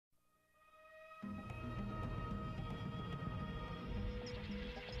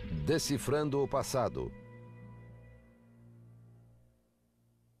Decifrando o Passado.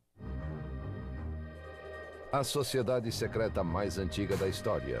 A sociedade secreta mais antiga da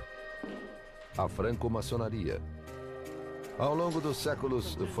história. A franco-maçonaria. Ao longo dos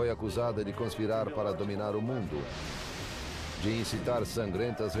séculos, foi acusada de conspirar para dominar o mundo, de incitar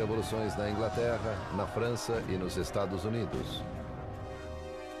sangrentas revoluções na Inglaterra, na França e nos Estados Unidos,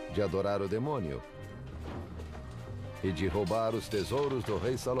 de adorar o demônio e de roubar os tesouros do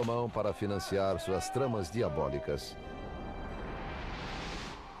rei Salomão para financiar suas tramas diabólicas.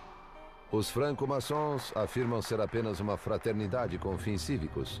 Os franco-maçons afirmam ser apenas uma fraternidade com fins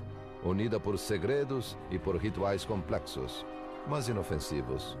cívicos, unida por segredos e por rituais complexos, mas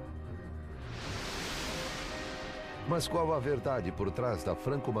inofensivos. Mas qual a verdade por trás da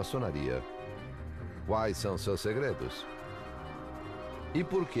franco-maçonaria? Quais são seus segredos? E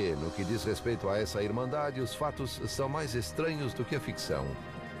por que, no que diz respeito a essa irmandade, os fatos são mais estranhos do que a ficção?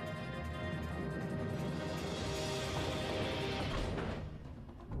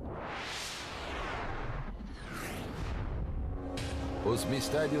 Os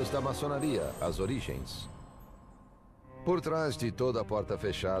Mistérios da Maçonaria, as Origens. Por trás de toda a porta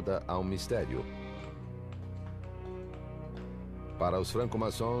fechada há um mistério. Para os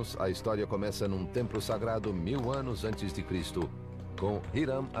franco-maçons, a história começa num templo sagrado 1000 anos antes de Cristo, com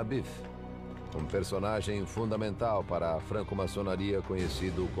Hiram Abif, um personagem fundamental para a franco-maçonaria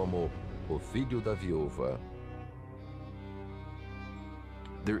conhecido como o Filho da Viúva.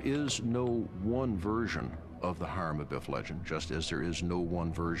 There is no one version of the Hiram Abif legend, just as there is no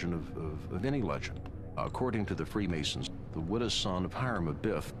one version of any legend. According to the Freemasons, the widow's son of Hiram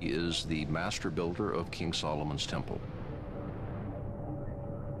Abif is the master builder of King Solomon's temple.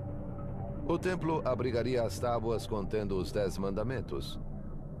 O templo abrigaria as tábuas contendo os 10 mandamentos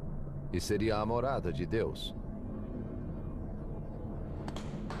e seria a morada de Deus.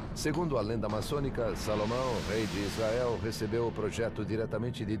 Segundo a lenda maçônica, Salomão, rei de Israel, recebeu o projeto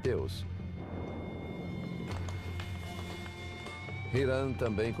diretamente de Deus. Hiram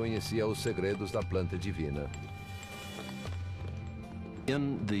também conhecia os segredos da planta divina.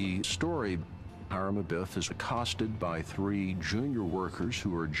 In the story, Hiram Abif is accosted by 3 junior workers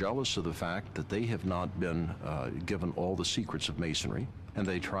who are jealous of the fact that they have not been given all the secrets of masonry, and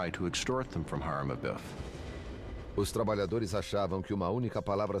they try to extort them from Hiram Abif. Os trabalhadores achavam que uma única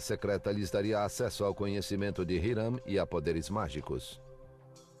palavra secreta lhes daria acesso ao conhecimento de Hiram e a poderes mágicos.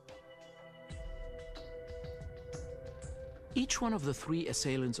 Each one of the 3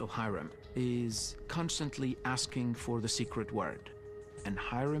 assailants of Hiram is constantly asking for the secret word. And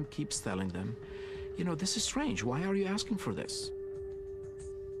Hiram keeps telling them, you know, this is strange. Why are you asking for this?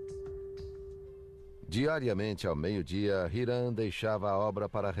 Diariamente, ao meio-dia, Hiram deixava a obra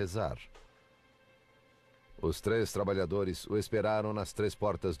para rezar. Os 3 trabalhadores o esperaram nas 3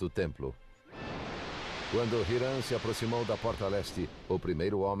 portas do templo. Quando Hiram se aproximou da porta leste, o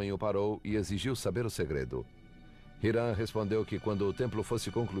primeiro homem o parou e exigiu saber o segredo. Hiram respondeu que quando o templo fosse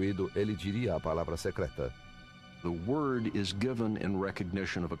concluído, ele diria a palavra secreta. The word is given in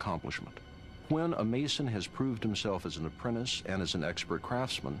recognition of accomplishment. When a mason has proved himself as an apprentice and as an expert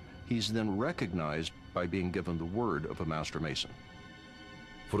craftsman, he's then recognized by being given the word of a master mason.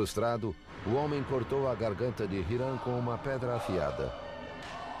 Frustrado, o homem cortou a garganta de Hiram com uma pedra afiada.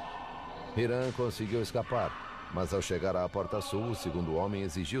 Hiram conseguiu escapar, mas ao chegar à porta sul, o segundo homem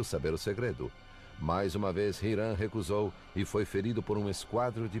exigiu saber o segredo. Mais uma vez, Hiram recusou e foi ferido por um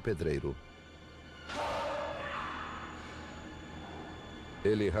esquadro de pedreiro.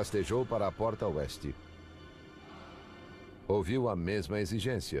 Ele rastejou para a porta oeste. Ouviu a mesma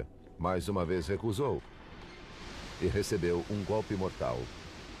exigência, mais uma vez recusou e recebeu um golpe mortal.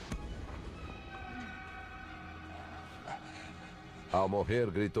 Ao morrer,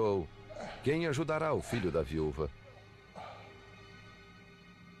 gritou: "Quem ajudará o filho da viúva?"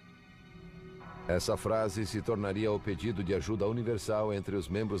 Essa frase se tornaria o pedido de ajuda universal entre os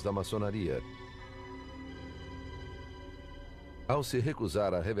membros da maçonaria. Ao se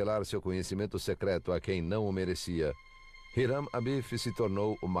recusar a revelar seu conhecimento secreto a quem não o merecia, Hiram Abif se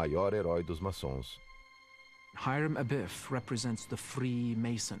tornou o maior herói dos maçons. Hiram Abif represents the free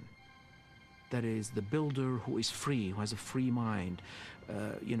mason. That is, the builder who is free, who has a free mind,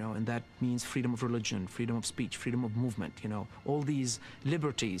 and that means freedom of religion, freedom of speech, freedom of movement, all these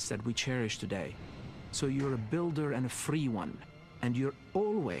liberties that we cherish today. So you're a builder and a free one, and you're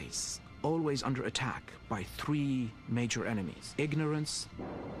always under attack by 3 major enemies: ignorance,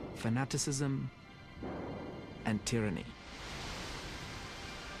 fanaticism, and tyranny.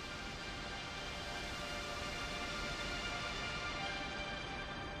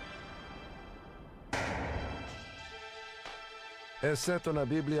 Exceto na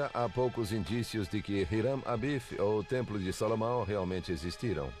Bíblia, há poucos indícios de que Hiram Abif ou o Templo de Salomão realmente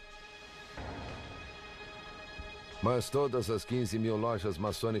existiram. Mas todas as 15.000 lojas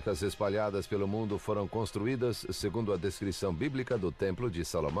maçônicas espalhadas pelo mundo foram construídas segundo a descrição bíblica do Templo de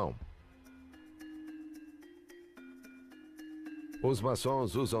Salomão. Os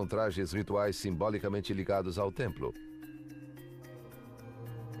maçons usam trajes rituais simbolicamente ligados ao templo.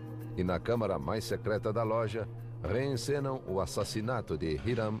 E na câmara mais secreta da loja, reencenam o assassinato de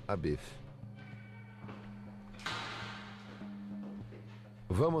Hiram Abif.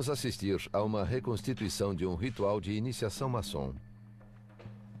 Vamos assistir a uma reconstituição de um ritual de iniciação maçom.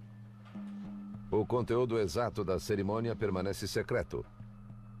 O conteúdo exato da cerimônia permanece secreto,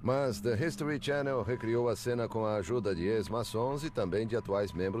 mas The History Channel recriou a cena com a ajuda de ex-maçons e também de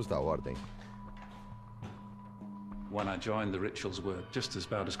atuais membros da ordem. When I joined, the rituals were just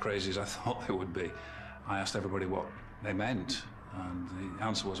about as crazy as I thought they would be. I asked everybody what they meant, and the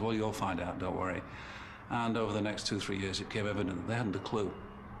answer was, well, you'll find out, don't worry. And over the next 2-3 years, it became evident that they hadn't a clue.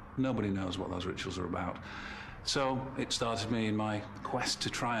 Nobody knows what those rituals are about. So it started me in my quest to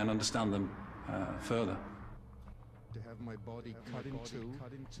try and understand them further. To have my body cut in two,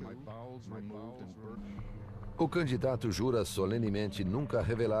 my bowels removed and burned. O candidato jura solenemente nunca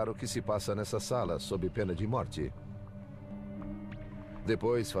revelar o que se passa nessa sala, sob pena de morte.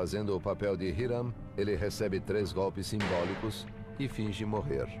 Depois, fazendo o papel de Hiram, ele recebe 3 golpes simbólicos e finge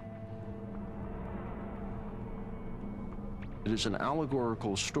morrer. It is an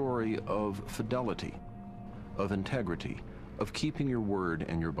allegorical story of fidelity, of integrity, of keeping your word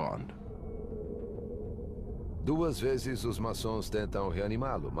and your bond. 2 vezes os maçons tentam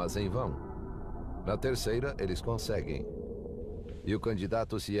reanimá-lo, mas em vão. Na terceira, eles conseguem. E o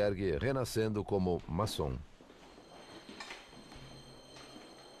candidato se ergue renascendo como maçom.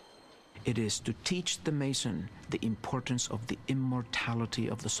 It is to teach the Mason the importance of the immortality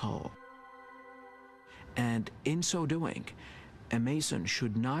of the soul. And in so doing, a Mason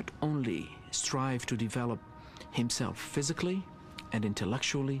should not only strive to develop himself physically and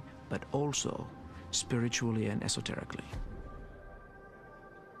intellectually, but also spiritually and esoterically.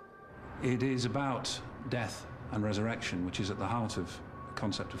 It is about death and resurrection, which is at the heart of the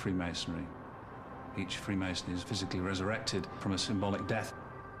concept of Freemasonry. Each Freemason is physically resurrected from a symbolic death.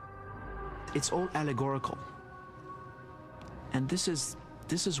 It's all allegorical. And this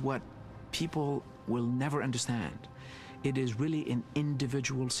is what people will never understand. It is really an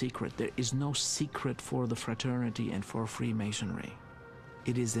individual secret. There is no secret for the fraternity and for Freemasonry.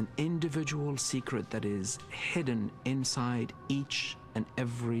 It is an individual secret that is hidden inside each and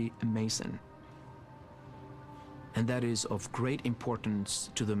every Mason. And that is of great importance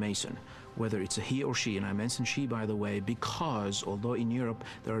to the Mason, whether it's a he or she. And I mention she, by the way, because although in Europe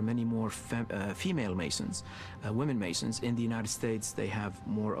there are many more female Masons, women Masons, in the United States they have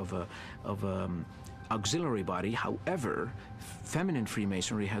more of a auxiliary body. However, feminine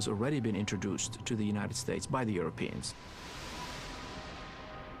Freemasonry has already been introduced to the United States by the Europeans.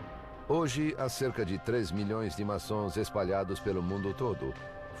 Hoje, há cerca de 3 milhões de maçons espalhados pelo mundo todo,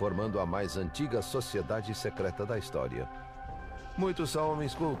 formando a mais antiga sociedade secreta da história. Muitos são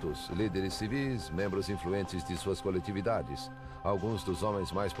homens cultos, líderes civis, membros influentes de suas coletividades. Alguns dos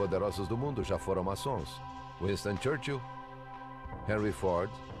homens mais poderosos do mundo já foram maçons. Winston Churchill, Henry Ford,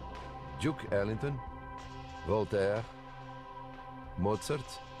 Duke Ellington, Voltaire, Mozart,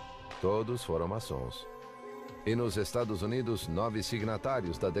 todos foram maçons. E nos Estados Unidos, 9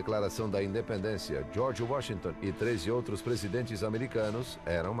 signatários da Declaração da Independência, George Washington e 13 outros presidentes americanos,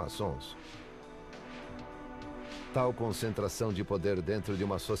 eram maçons. Tal concentração de poder dentro de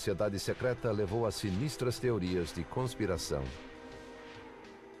uma sociedade secreta levou a sinistras teorias de conspiração.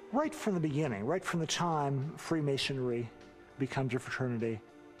 Right from the beginning, right from the time Freemasonry becomes a fraternity,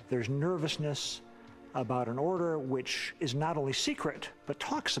 there's nervousness about an order which is not only secret, but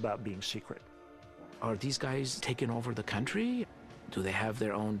talks about being secret. Are these guys taking over the country? Do they have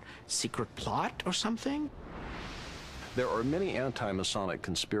their own secret plot or something? There are many anti-Masonic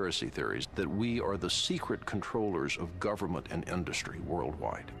conspiracy theories that we are the secret controllers of government and industry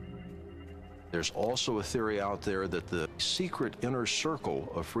worldwide. There's also a theory out there that the secret inner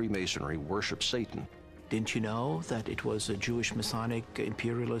circle of Freemasonry worships Satan. Didn't you know that it was a Jewish Masonic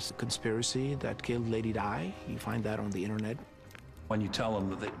imperialist conspiracy that killed Lady Di? You find that on the internet. When you tell them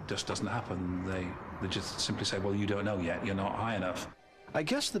that it just doesn't happen, they just simply say, well, you don't know yet, you're not high enough. I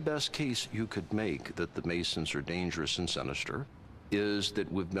guess the best case you could make that the Masons are dangerous and sinister is that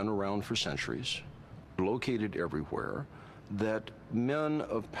we've been around for centuries, located everywhere, that men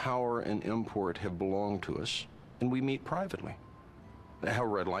of power and import have belonged to us, and we meet privately.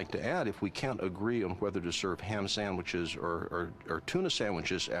 However, I'd like to add, if we can't agree on whether to serve ham sandwiches or tuna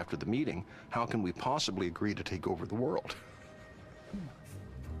sandwiches after the meeting, how can we possibly agree to take over the world?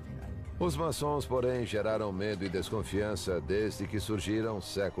 Os maçons, porém, geraram medo e desconfiança desde que surgiram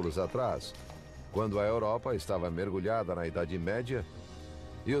séculos atrás, quando a Europa estava mergulhada na Idade Média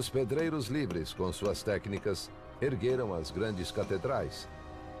e os pedreiros livres, com suas técnicas, ergueram as grandes catedrais,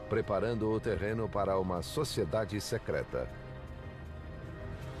 preparando o terreno para uma sociedade secreta.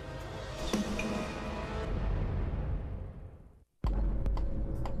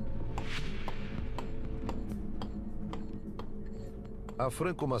 A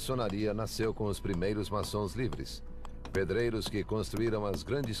franco-maçonaria nasceu com os primeiros maçons livres, pedreiros que construíram as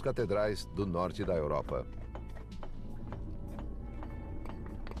grandes catedrais do norte da Europa.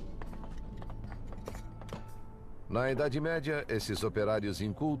 Na Idade Média, esses operários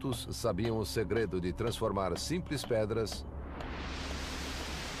incultos sabiam o segredo de transformar simples pedras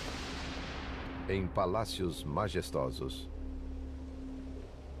em palácios majestosos.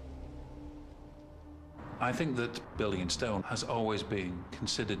 I think that building in stone has always been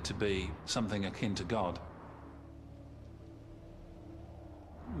considered to be something akin to God.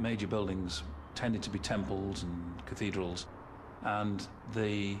 Major buildings tended to be temples and cathedrals, and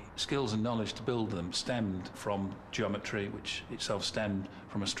the skills and knowledge to build them stemmed from geometry, which itself stemmed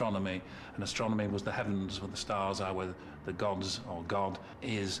from astronomy, and astronomy was the heavens where the stars are, where the gods or God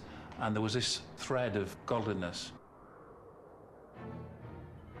is, and there was this thread of godliness.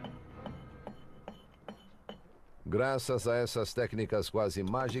 Graças a essas técnicas quase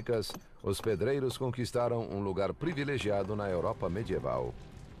mágicas, os pedreiros conquistaram um lugar privilegiado na Europa medieval.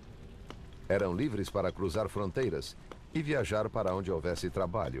 Eram livres para cruzar fronteiras e viajar para onde houvesse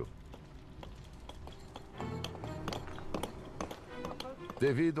trabalho.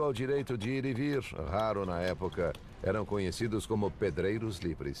 Devido ao direito de ir e vir, raro na época, eram conhecidos como pedreiros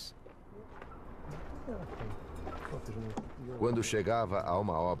livres. Quando chegava a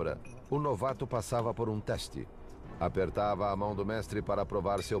uma obra, o novato passava por um teste. Apertava a mão do mestre para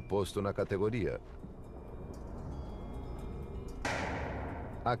provar seu posto na categoria.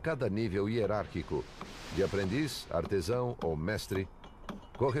 A cada nível hierárquico, de aprendiz, artesão ou mestre,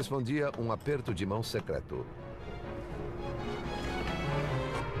 correspondia um aperto de mão secreto.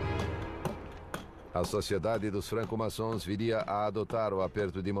 A sociedade dos franco-maçons viria a adotar o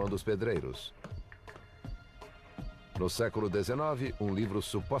aperto de mão dos pedreiros. No século XIX, um livro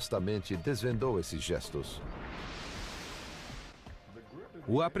supostamente desvendou esses gestos.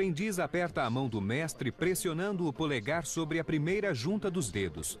 O aprendiz aperta a mão do mestre pressionando o polegar sobre a primeira junta dos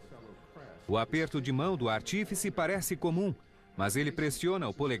dedos. O aperto de mão do artífice parece comum, mas ele pressiona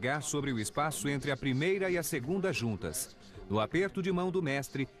o polegar sobre o espaço entre a primeira e a segunda juntas. No aperto de mão do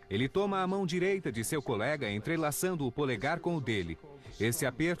mestre, ele toma a mão direita de seu colega entrelaçando o polegar com o dele. Esse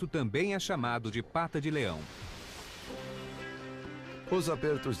aperto também é chamado de pata de leão. Os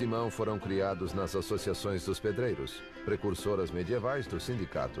apertos de mão foram criados nas associações dos pedreiros, precursoras medievais dos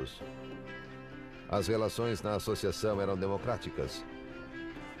sindicatos. As relações na associação eram democráticas.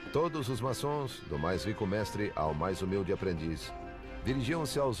 Todos os maçons, do mais rico mestre ao mais humilde aprendiz,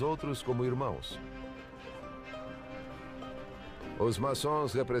 dirigiam-se aos outros como irmãos. Os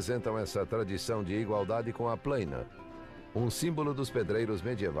maçons representam essa tradição de igualdade com a plena, um símbolo dos pedreiros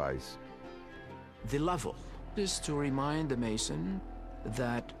medievais. The level is to remind the Mason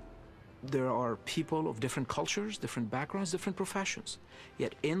that there are people of different cultures, different backgrounds, different professions.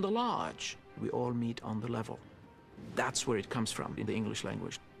 Yet in the lodge, we all meet on the level. That's where it comes from in the English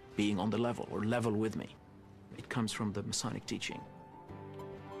language, being on the level or level with me. It comes from the Masonic teaching.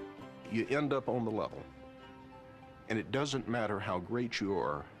 You end up on the level. And it doesn't matter how great you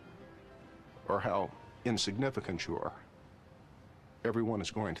are or how insignificant you are. Everyone is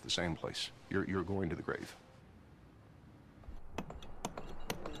going to the same place. You're going to the grave.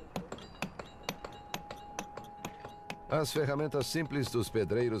 As ferramentas simples dos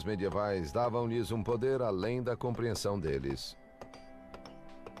pedreiros medievais davam-lhes um poder além da compreensão deles.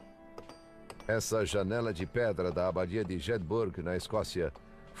 Essa janela de pedra da abadia de Jedburgh, na Escócia,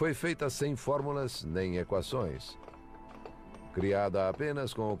 foi feita sem fórmulas nem equações. Criada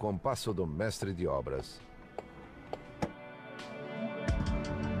apenas com o compasso do mestre de obras.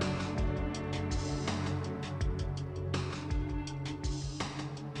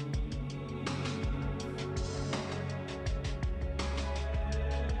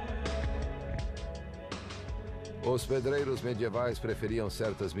 Os pedreiros medievais preferiam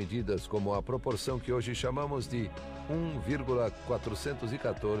certas medidas, como a proporção que hoje chamamos de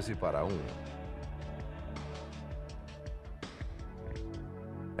 1,414 para 1.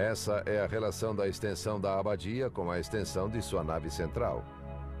 Essa é a relação da extensão da abadia com a extensão de sua nave central.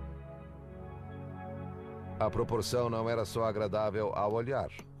 A proporção não era só agradável ao olhar.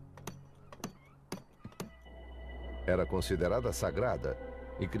 Era considerada sagrada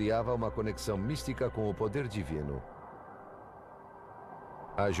e criava uma conexão mística com o poder divino.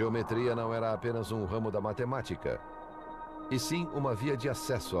 A geometria não era apenas um ramo da matemática, e sim uma via de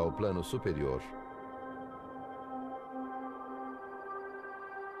acesso ao plano superior.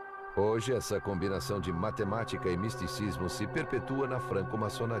 Hoje, essa combinação de matemática e misticismo se perpetua na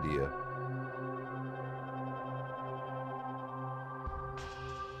franco-maçonaria.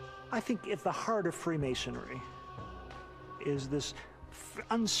 I think at the heart of Freemasonry is this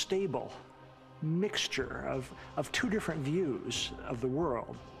unstable mixture of two different views of the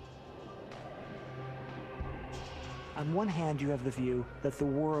world. On one hand, you have the view that the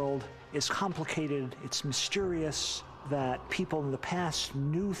world is complicated, it's mysterious, that people in the past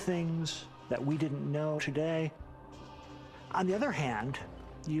knew things that we didn't know today. On the other hand,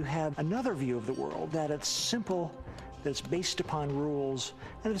 you have another view of the world, that it's simple, that it's based upon rules,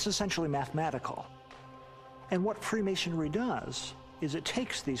 and it's essentially mathematical. And what Freemasonry does is it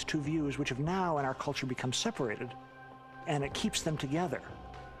takes these two views, which have now in our culture become separated, and it keeps them together.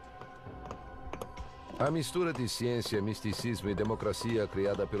 A mistura de ciência, misticismo e democracia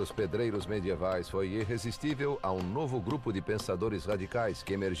criada pelos pedreiros medievais foi irresistível a um novo grupo de pensadores radicais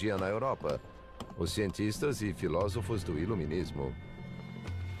que emergia na Europa, os cientistas e filósofos do Iluminismo.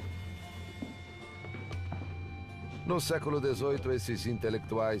 No século XVIII, esses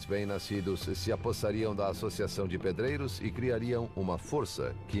intelectuais bem-nascidos se apossariam da associação de pedreiros e criariam uma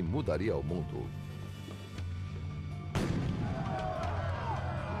força que mudaria o mundo.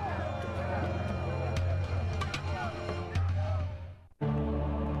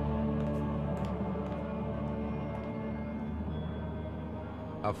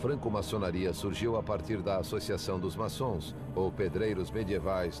 A franco-maçonaria surgiu a partir da Associação dos Maçons, ou pedreiros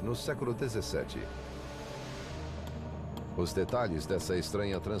medievais, no século XVII. Os detalhes dessa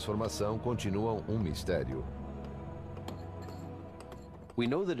estranha transformação continuam um mistério. We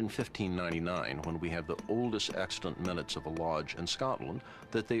know that in 1599, when we have the oldest extant minutes of a lodge in Scotland,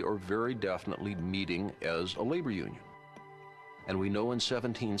 that they are very definitely meeting as a labor union. And we know in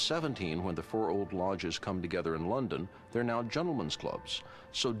 1717, when the four old lodges come together in London, they're now gentlemen's clubs.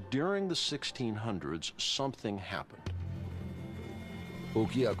 So during the 1600s, something happened. O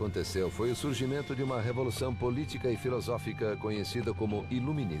que aconteceu foi o surgimento de uma revolução política e filosófica conhecida como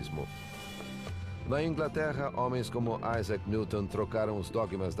Iluminismo. Na Inglaterra, homens como Isaac Newton trocaram os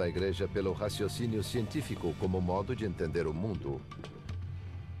dogmas da Igreja pelo raciocínio científico como modo de entender o mundo.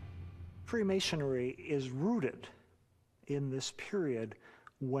 Freemasonry is rooted in this period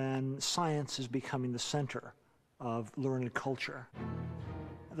when science is becoming the center of learned culture.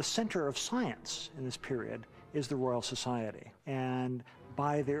 The center of science in this period is the Royal Society, and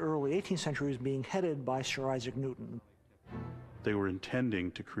by the early 18th century is being headed by Sir Isaac Newton. They were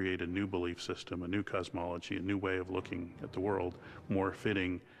intending to create a new belief system, a new cosmology, a new way of looking at the world, more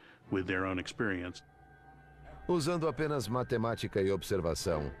fitting with their own experience. Usando apenas matemática e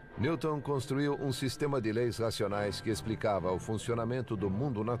observação, Newton construiu um sistema de leis racionais que explicava o funcionamento do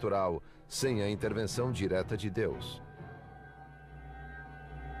mundo natural sem a intervenção direta de Deus.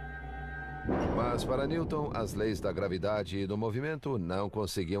 Mas para Newton, as leis da gravidade e do movimento não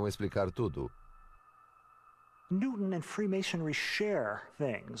conseguiam explicar tudo. Newton and Freemasonry share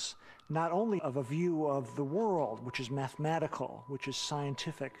things, not only of a view of the world, which is mathematical, which is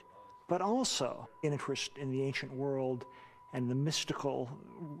scientific, but also an interest in the ancient world and the mystical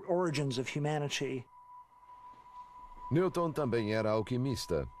origins of humanity. Newton também era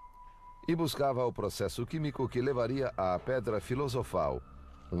alquimista e buscava o processo químico que levaria à pedra filosofal,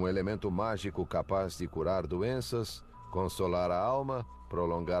 um elemento mágico capaz de curar doenças, consolar a alma,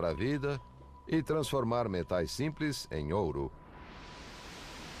 prolongar a vida e transformar metais simples em ouro.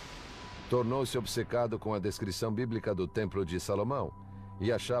 Tornou-se obcecado com a descrição bíblica do Templo de Salomão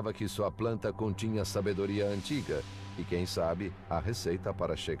e achava que sua planta continha sabedoria antiga e, quem sabe, a receita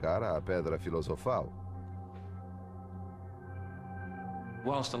para chegar à pedra filosofal.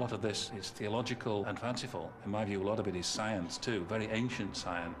 Whilst a lot of this is theological and fanciful, in my view a lot of it is science too, very ancient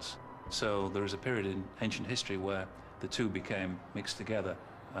science. So there is a period in ancient history where the two became mixed together,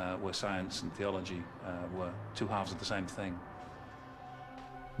 where science and theology were two halves of the same thing.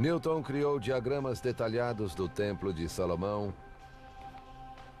 Newton criou diagramas detalhados do Templo de Salomão,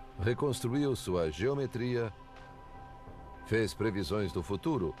 reconstruiu sua geometria, fez previsões do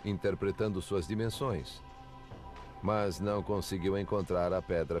futuro, interpretando suas dimensões, mas não conseguiu encontrar a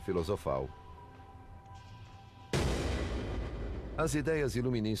pedra filosofal. As ideias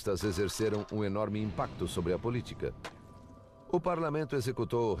iluministas exerceram um enorme impacto sobre a política. O parlamento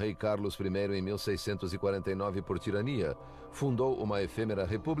executou o rei Carlos I em 1649 por tirania, fundou uma efêmera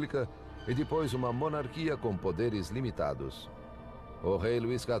república e depois uma monarquia com poderes limitados. O rei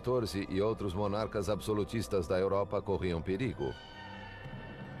Luís XIV e outros monarcas absolutistas da Europa corriam perigo.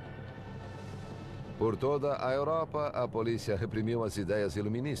 Por toda a Europa, a polícia reprimiu as ideias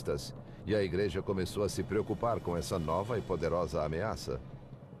iluministas e a igreja começou a se preocupar com essa nova e poderosa ameaça.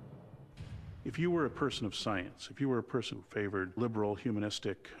 If you were a person of science, if you were a person who favored liberal,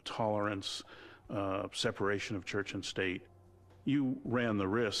 humanistic, tolerance, separation of church and state, you ran the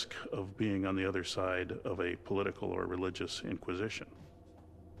risk of being on the other side of a political or religious inquisition.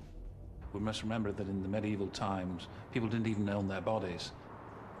 We must remember that in the medieval times, people didn't even own their bodies.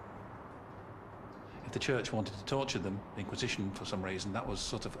 If the church wanted to torture them, the Inquisition for some reason, that was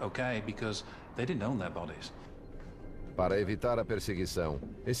sort of okay because they didn't own their bodies. Para evitar a perseguição,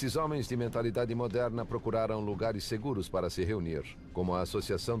 esses homens de mentalidade moderna procuraram lugares seguros para se reunir, como a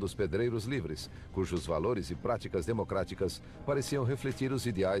Associação dos Pedreiros Livres, cujos valores e práticas democráticas pareciam refletir os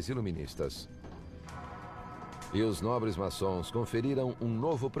ideais iluministas. E os nobres maçons conferiram um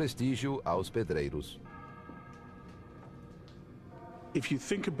novo prestígio aos pedreiros. If you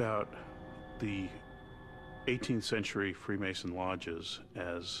think about the 18th century Freemason lodges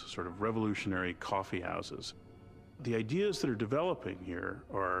as sort of revolutionary coffee houses, the ideas that are developing here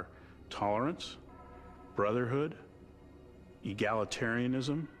are tolerance, brotherhood,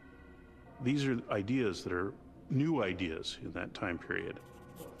 egalitarianism. These are ideas that are new ideas in that time period.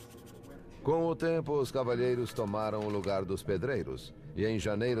 Com o tempo, os cavalheiros tomaram o lugar dos pedreiros, e em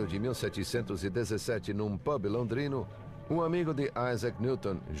janeiro de 1717, num pub londrino, um amigo de Isaac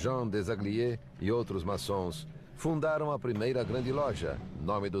Newton, Jean Desagliers e outros maçons fundaram a primeira grande loja,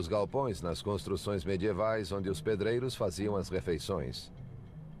 nome dos galpões nas construções medievais onde os pedreiros faziam as refeições.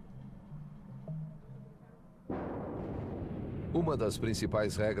 Uma das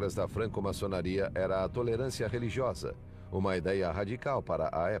principais regras da franco-maçonaria era a tolerância religiosa, uma ideia radical para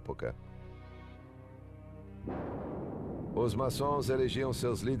a época. Os maçons elegiam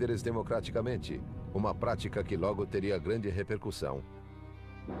seus líderes democraticamente, uma prática que logo teria grande repercussão.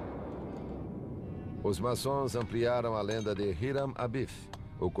 Os maçons ampliaram a lenda de Hiram Abiff,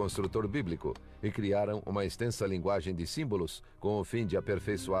 o construtor bíblico, e criaram uma extensa linguagem de símbolos com o fim de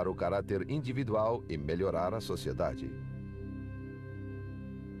aperfeiçoar o caráter individual e melhorar a sociedade.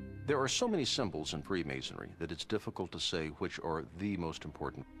 There are so many symbols in Freemasonry that it's difficult to say which are the most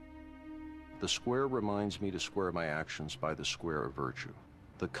important. The square reminds me to square my actions by the square of virtue.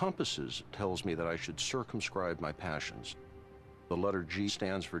 The compasses tells me that I should circumscribe my passions. The letter G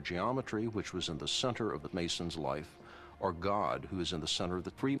stands for geometry, which was in the center of the Mason's life, or God, who is in the center of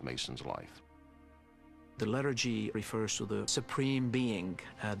the Freemason's life. The letter G refers to the supreme being,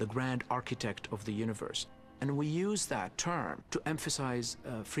 the grand architect of the universe. And we use that term to emphasize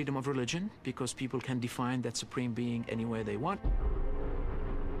freedom of religion, because people can define that supreme being any way they want.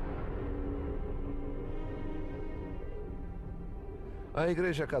 A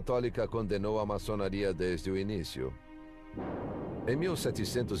Igreja Católica condenou a maçonaria desde o início. Em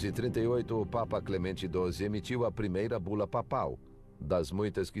 1738, o Papa Clemente XII emitiu a primeira bula papal, das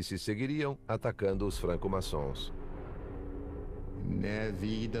muitas que se seguiriam atacando os franco-maçons.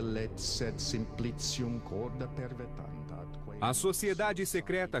 A sociedade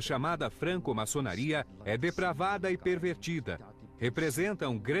secreta chamada franco-maçonaria é depravada e pervertida. Representa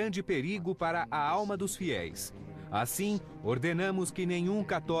um grande perigo para a alma dos fiéis. Assim, ordenamos que nenhum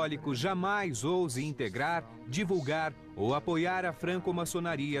católico jamais ouse integrar, divulgar ou apoiar a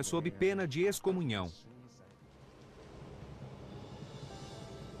franco-maçonaria sob pena de excomunhão.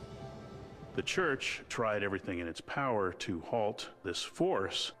 The church tried everything in its power to halt this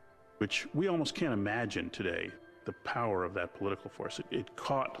force, which we almost can't imagine today, the power of that political force. It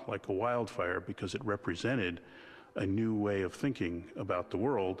caught like a wildfire because it represented a new way of thinking about the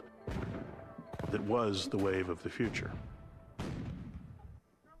world that was the wave of the future.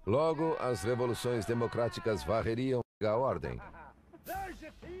 Logo, as revoluções democráticas varreriam a ordem.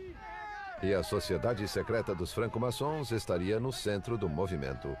 E a sociedade secreta dos franco-maçons estaria no centro do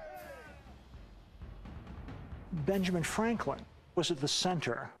movimento. Benjamin Franklin was at the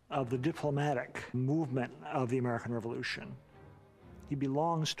center of the diplomatic movement of the American Revolution. He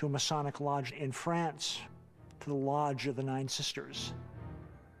belongs to a Masonic lodge in France, to the Lodge of the Nine Sisters.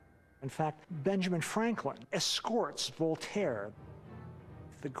 In fact, Benjamin Franklin escorts Voltaire,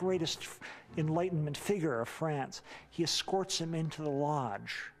 the greatest Enlightenment figure of France. He escorts him into the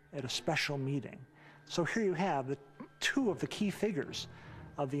lodge at a special meeting. So here you have the two of the key figures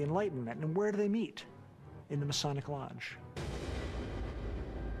of the Enlightenment. And where do they meet? In the Masonic Lodge.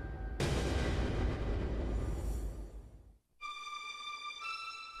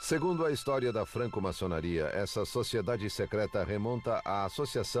 Segundo a história da franco-maçonaria, essa sociedade secreta remonta à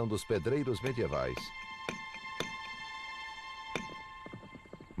Associação dos Pedreiros medievais.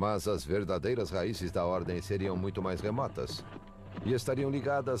 Mas as verdadeiras raízes da ordem seriam muito mais remotas e estariam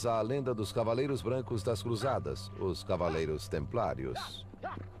ligadas à lenda dos Cavaleiros Brancos das Cruzadas, os Cavaleiros Templários.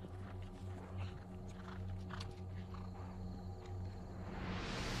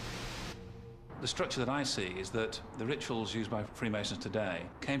 The structure that I see is that the rituals used by Freemasons today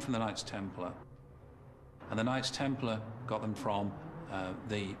came from the Knights Templar. And the Knights Templar got them from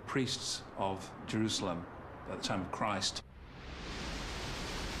the priests of Jerusalem at the time of Christ.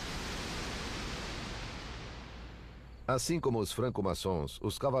 Assim como os franco-maçons,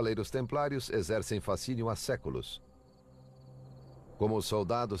 os Cavaleiros Templários exercem fascínio há séculos. Como os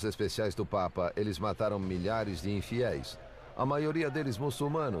soldados especiais do Papa, eles mataram milhares de infiéis, a maioria deles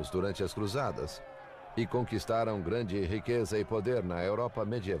muçulmanos, durante as cruzadas, e conquistaram grande riqueza e poder na Europa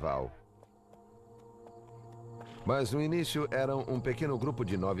medieval. Mas no início eram um pequeno grupo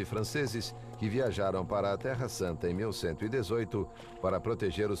de 9 franceses que viajaram para a Terra Santa em 1118 para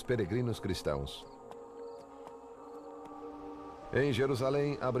proteger os peregrinos cristãos. Em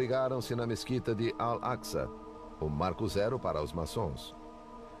Jerusalém, abrigaram-se na mesquita de Al-Aqsa, o marco zero para os maçons.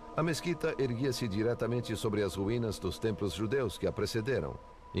 A mesquita erguia-se diretamente sobre as ruínas dos templos judeus que a precederam,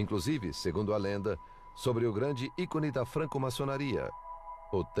 inclusive, segundo a lenda, sobre o grande ícone da franco-maçonaria,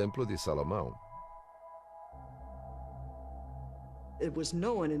 o Templo de Salomão. It was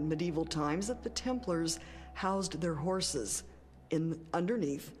known in medieval times that the Templars housed their horses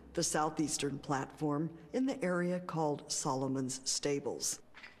underneath the southeastern platform in the area called Solomon's Stables.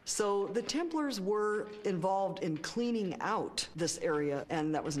 So the Templars were involved in cleaning out this area,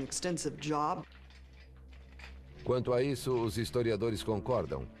 and that was an extensive job. Quanto a isso, os historiadores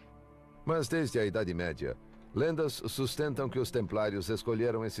concordam. Mas desde a Idade Média, lendas sustentam que os templários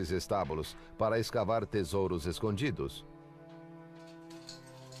escolheram esses estábulos para escavar tesouros escondidos.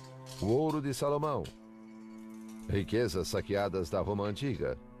 O ouro de Salomão, riquezas saqueadas da Roma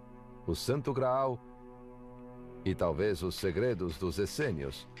Antiga, o Santo Graal e talvez os segredos dos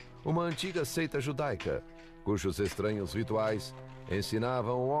essênios, uma antiga seita judaica, cujos estranhos rituais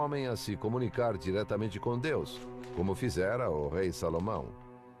ensinavam o homem a se comunicar diretamente com Deus, como fizera o rei Salomão.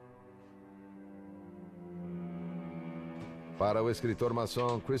 Para o escritor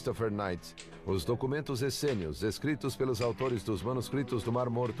maçom Christopher Knight, os documentos essênios escritos pelos autores dos manuscritos do Mar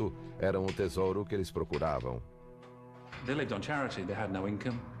Morto eram o tesouro que eles procuravam. They lived on charity, they had no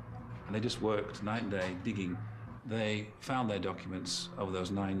income, and they just worked night and day digging. They found their documents over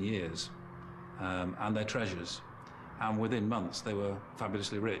those 9 years and their treasures, and within months they were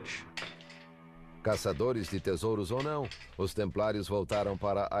fabulously rich. Caçadores de tesouros ou não, os templários voltaram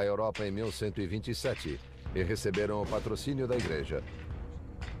para a Europa em 1127 e receberam o patrocínio da Igreja.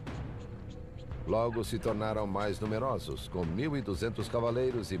 Logo se tornaram mais numerosos, com 1.200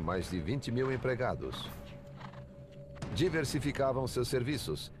 cavaleiros e mais de 20.000 empregados. Diversificavam seus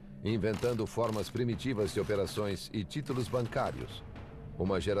serviços, inventando formas primitivas de operações e títulos bancários.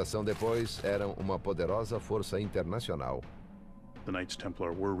 Uma geração depois, eram uma poderosa força internacional. The Knights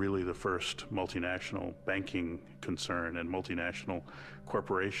Templar were really the first multinational banking concern and multinational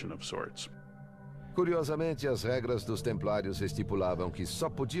corporation of sorts. Curiosamente, as regras dos templários estipulavam que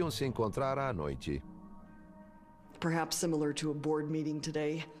só podiam se encontrar à noite. Perhaps similar to a board meeting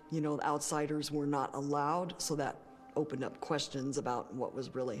today, outsiders were not allowed, so that opened up questions about what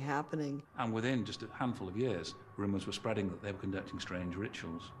was really happening. And within just a handful of years, rumors were spreading that they were conducting strange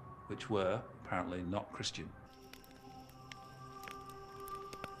rituals, which were apparently not Christian.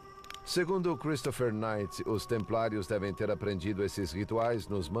 Segundo Christopher Knight, os templários devem ter aprendido esses rituais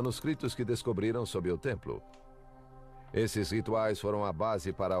nos manuscritos que descobriram sob o templo. Esses rituais foram a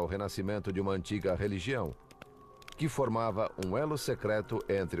base para o renascimento de uma antiga religião, que formava um elo secreto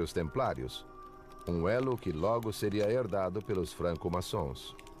entre os templários, um elo que logo seria herdado pelos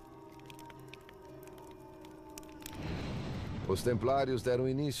franco-maçons. Os templários deram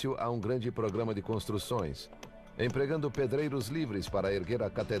início a um grande programa de construções, empregando pedreiros livres para erguer a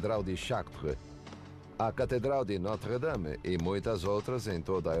Catedral de Chartres, a Catedral de Notre-Dame e muitas outras em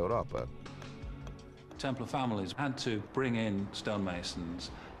toda a Europa. Templar families had to bring in stonemasons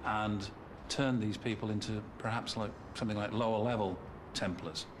and turn these people into perhaps something like lower level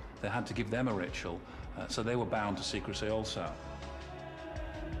Templars. They had to give them a ritual, so they were bound to secrecy also.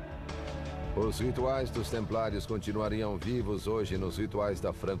 Os rituais dos templários continuariam vivos hoje nos rituais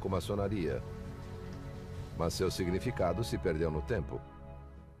da franco-maçonaria, mas seu significado se perdeu no tempo.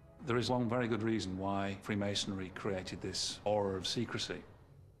 There is one very good reason why Freemasonry created this aura of secrecy.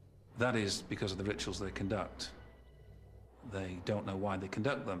 That is because of the rituals they conduct. they don't know why they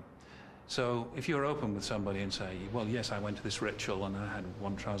conduct them. So if you're open with somebody and say, well, yes, I went to this ritual and I had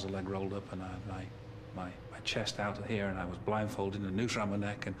one trouser leg rolled up and I had my chest out here and I was blindfolded and a noose around my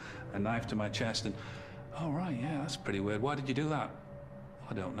neck and a knife to my chest and, oh, right, yeah, that's pretty weird. Why did you do that?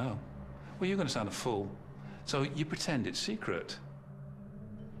 I don't know. Well, you're going to sound a fool. So you pretend it's secret.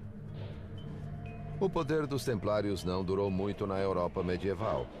 O poder dos templários não durou muito na Europa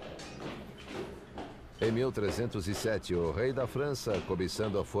medieval. Em 1307, o rei da França,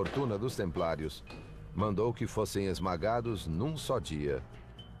 cobiçando a fortuna dos templários, mandou que fossem esmagados num só dia.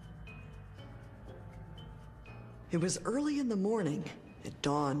 It was early in the morning, at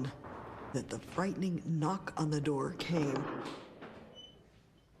dawn, that the frightening knock on the door came.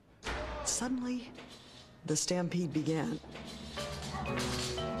 Suddenly, the stampede began.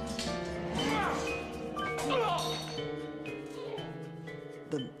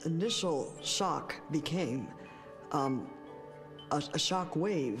 The initial shock became a shock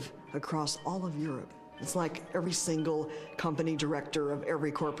wave across all of Europe. It's like every single company director of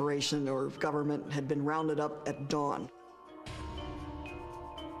every corporation or government had been rounded up at dawn.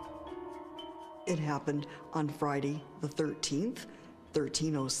 It happened on Friday the 13th,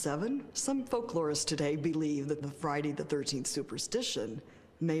 1307. Some folklorists today believe that the Friday the 13th superstition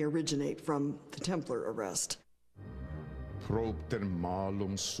may originate from the Templar arrest.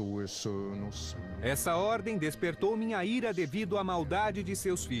 Essa ordem despertou minha ira devido à maldade de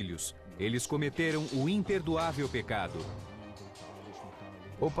seus filhos. Eles cometeram o imperdoável pecado.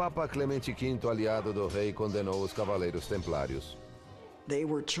 O Papa Clemente V, aliado do rei, condenou os cavaleiros templários. They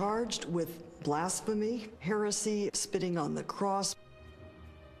were charged with blasphemy, heresy, spitting on the cross.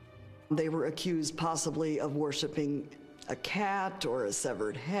 They were accused possibly of worshiping a cat or a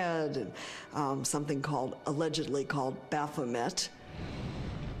severed head, and something allegedly called Baphomet.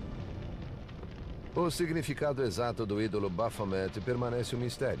 O significado exato do ídolo Baphomet permanece um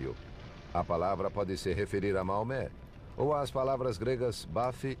mistério. A palavra pode se referir a Maomé, ou às palavras gregas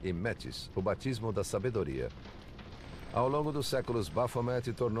Baphi e Metis, o batismo da sabedoria. Ao longo dos séculos,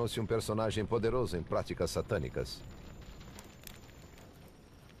 Baphomet tornou-se um personagem poderoso em práticas satânicas.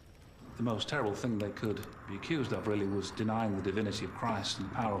 The most terrible thing they could be accused of really was denying the divinity of Christ and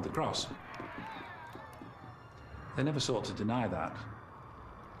the power of the cross. They never sought to deny that.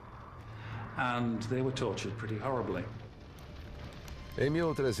 And they were tortured pretty horribly. Em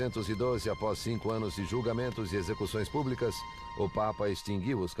 1312, após 5 anos de julgamentos e execuções públicas, o Papa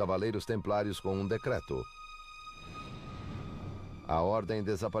extinguiu os cavaleiros templários com um decreto. A ordem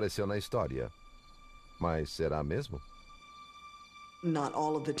desapareceu na história. Mas será mesmo? Not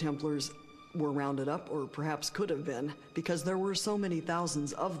all of the Templars were rounded up, or perhaps could have been, because there were so many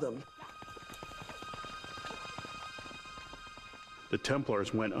thousands of them. The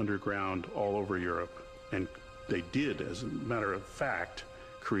Templars went underground all over Europe, and they did, as a matter of fact,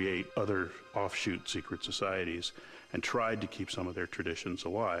 create other offshoot secret societies and tried to keep some of their traditions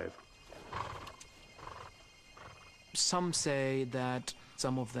alive. Some say that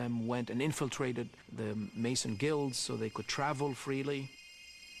some of them went and infiltrated the Mason guilds so they could travel freely.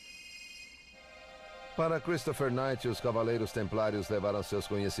 Para Christopher Knight, os cavaleiros templários levaram seus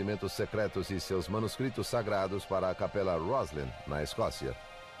conhecimentos secretos e seus manuscritos sagrados para a capela Roslin, na Escócia.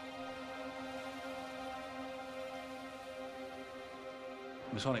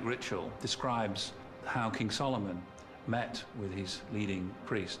 Masonic ritual describes how King Solomon met with his leading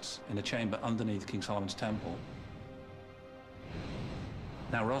priests in a chamber underneath King Solomon's temple.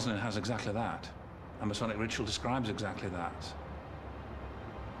 Now, Roslin has exactly that. A Masonic ritual describes exactly that.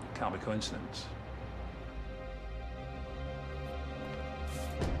 It can't be coincidence.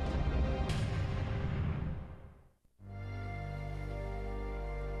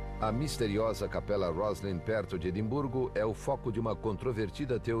 A misteriosa capela Roslin, perto de Edimburgo, é o foco de uma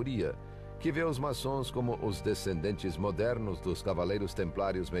controvertida teoria que vê os maçons como os descendentes modernos dos cavaleiros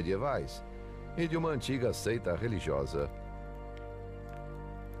templários medievais e de uma antiga seita religiosa.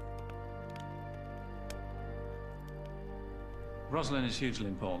 Roslin is hugely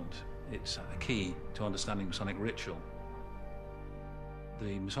important. It's a key to understanding Masonic ritual.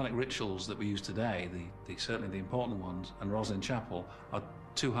 The Masonic rituals that we use today, certainly the important ones, and Roslin Chapel, are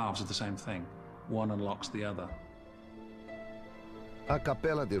two halves of the same thing. One unlocks the other. A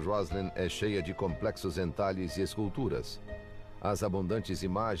capela de Roslin é cheia de complexos entalhes e esculturas. As abundantes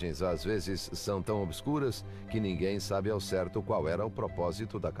imagens às vezes são tão obscuras que ninguém sabe ao certo qual era o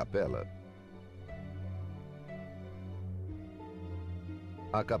propósito da capela.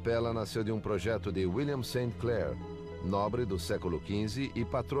 A capela nasceu de um projeto de William St. Clair, nobre do século XV e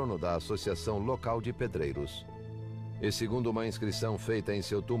patrono da Associação Local de Pedreiros. E segundo uma inscrição feita em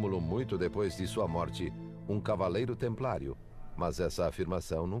seu túmulo muito depois de sua morte, cavaleiro templário, mas essa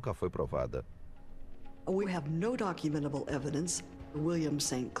afirmação nunca foi provada. We have no documentable evidence William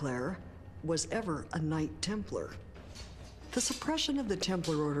St. Clair was ever a Knight Templar. The suppression of the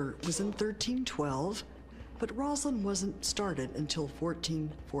Templar Order was in 1312, but Roslin wasn't started until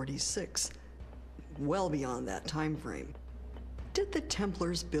 1446, well beyond that time frame. Did the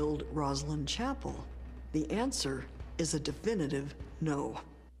Templars build Roslin Chapel? The answer is a definitive no.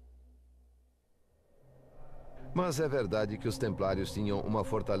 Mas é verdade que os templários tinham uma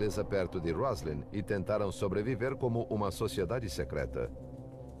fortaleza perto de Roslin e tentaram sobreviver como uma sociedade secreta.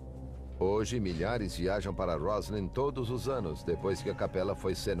 Hoje, milhares viajam para Roslin todos os anos, depois que a capela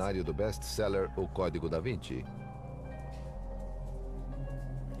foi cenário do best-seller O Código da Vinci.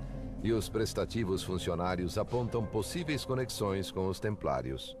 E os prestativos funcionários apontam possíveis conexões com os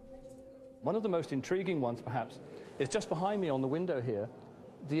templários. One of the most intriguing ones, perhaps, is just behind me on the window here,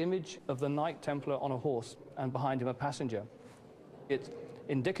 the image of the Knight Templar on a horse and behind him a passenger. It's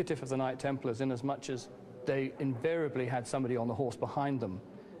indicative of the Knight Templars in as much as they invariably had somebody on the horse behind them.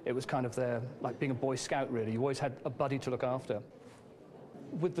 It was kind of their, like being a Boy Scout really, you always had a buddy to look after.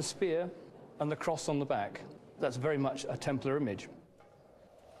 With the spear and the cross on the back, that's very much a Templar image.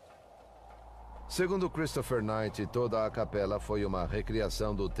 Segundo Christopher Knight, toda a capela foi uma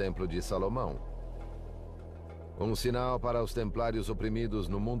recriação do Templo de Salomão. Um sinal para os templários oprimidos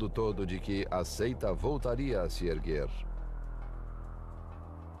no mundo todo de que a seita voltaria a se erguer.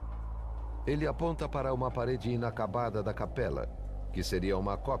 Ele aponta para uma parede inacabada da capela, que seria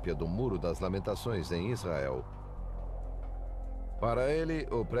uma cópia do Muro das Lamentações em Israel. Para ele,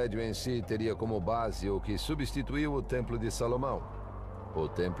 o prédio em si teria como base o que substituiu o Templo de Salomão, o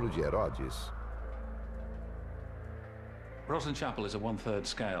Templo de Herodes. Roslin Chapel is a 1/3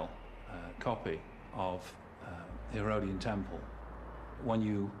 scale copy of the Herodian Temple. When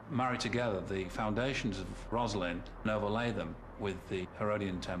you marry together the foundations of Roslin and overlay them with the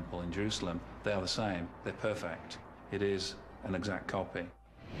Herodian Temple in Jerusalem, they are the same. They're perfect. It is an exact copy.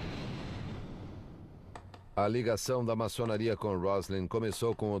 A ligação da maçonaria com Roslin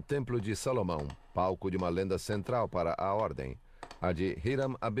começou com o Templo de Salomão, palco de uma lenda central para a ordem, a de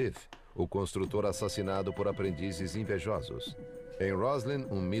Hiram Abiff, o construtor assassinado por aprendizes invejosos. Em Roslin,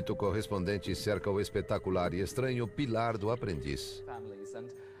 mito correspondente cerca o espetacular e estranho pilar do aprendiz.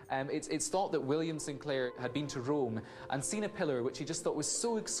 It's thought that William Sinclair had been to Rome and seen a pillar which he just thought was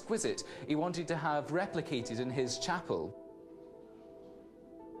so exquisite he wanted to have replicated in his chapel.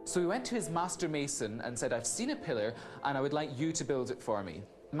 So he went to his master mason and said, I've seen a pillar and I would like you to build it for me.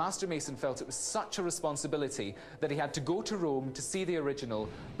 Master Mason felt it was such a responsibility that he had to go to Rome to see the original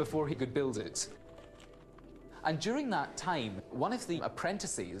before he could build it. And during that time, one of the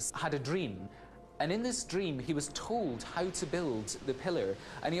apprentices had a dream. And in this dream, he was told how to build the pillar,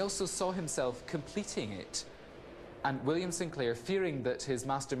 and he also saw himself completing it. And William Sinclair, fearing that his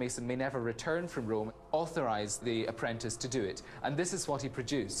master mason may never return from Rome, authorized the apprentice to do it. And this is what he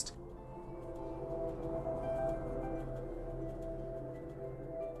produced.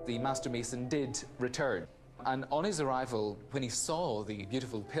 The master mason did return. And on his arrival, when he saw the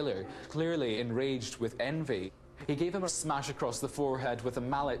beautiful pillar, clearly enraged with envy, he gave him a smash across the forehead with a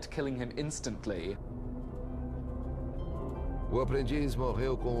mallet, killing him instantly. O aprendiz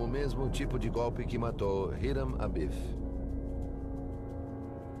morreu com o mesmo tipo de golpe que matou Hiram Abiff.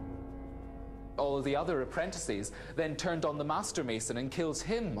 All of the other apprentices then turned on the master mason and killed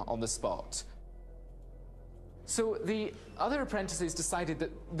him on the spot. So the other apprentices decided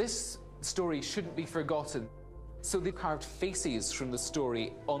that this story shouldn't be forgotten. So they carved faces from the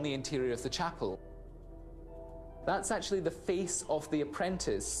story on the interior of the chapel. That's actually the face of the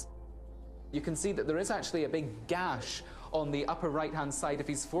apprentice. You can see that there is actually a big gash on the upper right-hand side of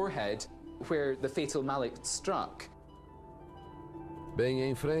his forehead where the fatal mallet struck. Bem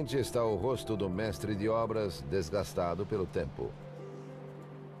em frente está o rosto do mestre de obras desgastado pelo tempo.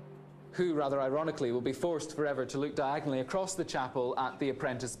 Who, rather ironically, will be forced forever to look diagonally across the chapel at the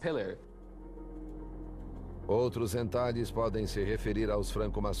apprentice pillar. Outros entalhes podem se referir aos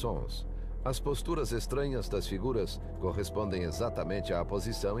franco-maçons. As posturas estranhas das figuras correspondem exatamente à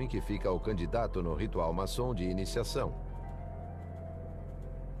posição em que fica o candidato no ritual maçom de iniciação.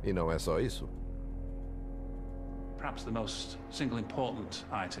 E não é só isso. Perhaps the most single important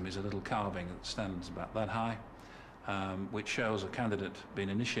item is a little carving that stands about that high, which shows a candidate being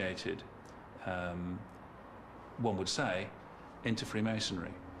initiated, one would say, into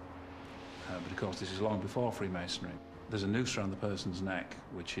Freemasonry. But of course this is long before Freemasonry. There's a noose around the person's neck,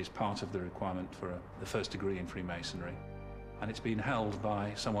 which is part of the requirement for the first degree in Freemasonry. And it's been held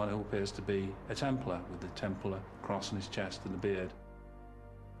by someone who appears to be a Templar, with the Templar cross on his chest and the beard.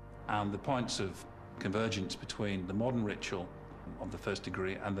 And the points of convergence between the modern ritual of the first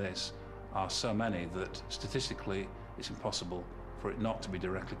degree and this are so many that statistically it's impossible for it not to be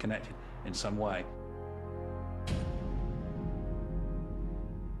directly connected in some way.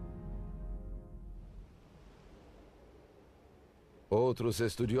 Outros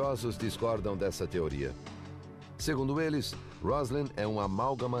estudiosos discordam dessa teoria. Segundo eles, Roslin é um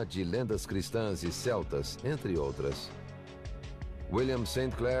amálgama de lendas cristãs e celtas, entre outras. William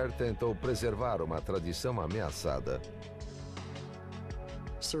St. Clair tentou preservar uma tradição ameaçada.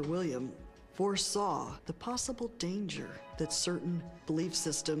 Sir William foresaw the possible danger that certain belief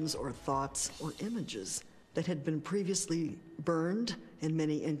systems or thoughts or images that had been previously burned in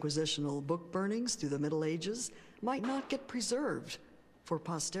many inquisitional book burnings through the Middle Ages might not get preserved for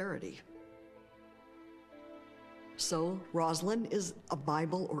posterity. So, Roslin is a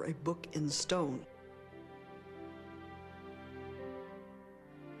Bible or a book in stone.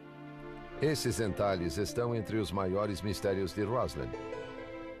 Esses entalhes estão entre os maiores mistérios de Roslin.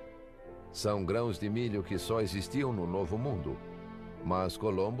 São grãos de milho que só existiam no Novo Mundo, mas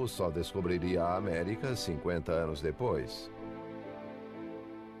Colombo só descobriria a América 50 anos depois.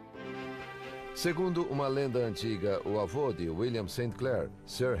 Segundo uma lenda antiga, o avô de William St. Clair,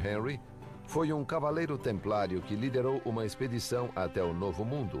 Sir Henry, foi um cavaleiro templário que liderou uma expedição até o Novo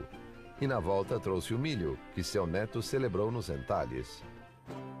Mundo e na volta trouxe o milho, que seu neto celebrou nos entalhes.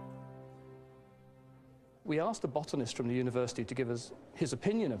 We asked a botanist from the university to give us his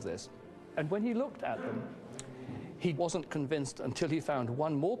opinion of this, and when he looked at them, he wasn't convinced until he found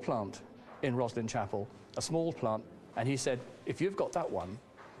one more plant in Roslin Chapel, a small plant, and he said, if you've got that one,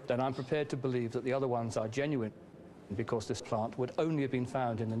 then I'm prepared to believe that the other ones are genuine, because this plant would only have been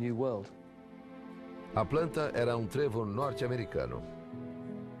found in the New World. A planta era um trevo norte-americano.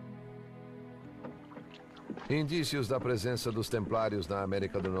 Indícios da presença dos templários na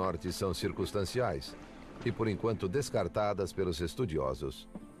América do Norte são circunstanciais e, por enquanto, descartadas pelos estudiosos.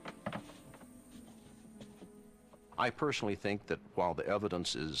 I personally think that while the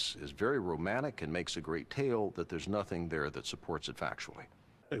evidence is very romantic and makes a great tale, that there's nothing there that supports it factually.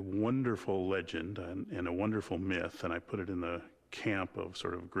 A wonderful legend and a wonderful myth, and I put it in the camp of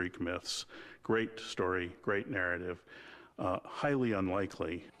sort of Greek myths. Great story, great narrative, highly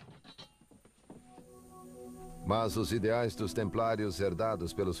unlikely. Mas os ideais dos templários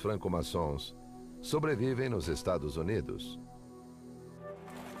herdados pelos franco-maçons sobrevivem nos Estados Unidos.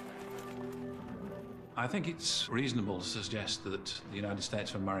 I think it's reasonable to suggest that the United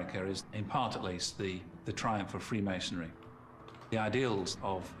States of America is, in part at least, the triumph of Freemasonry. The ideals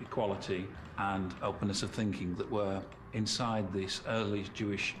of equality and openness of thinking that were inside this early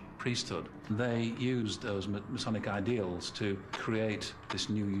Jewish priesthood, they used those Masonic ideals to create this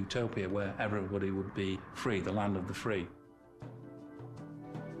new utopia where everybody would be free, the land of the free.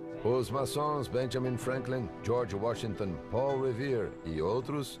 Os maçons Benjamin Franklin, George Washington, Paul Revere e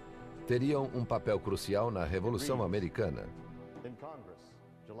outros teriam um papel crucial na Revolução Americana. In Congress,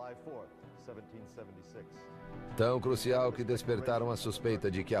 July 4th, 1776. Tão crucial que despertaram a suspeita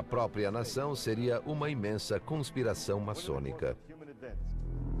de que a própria nação seria uma imensa conspiração maçônica.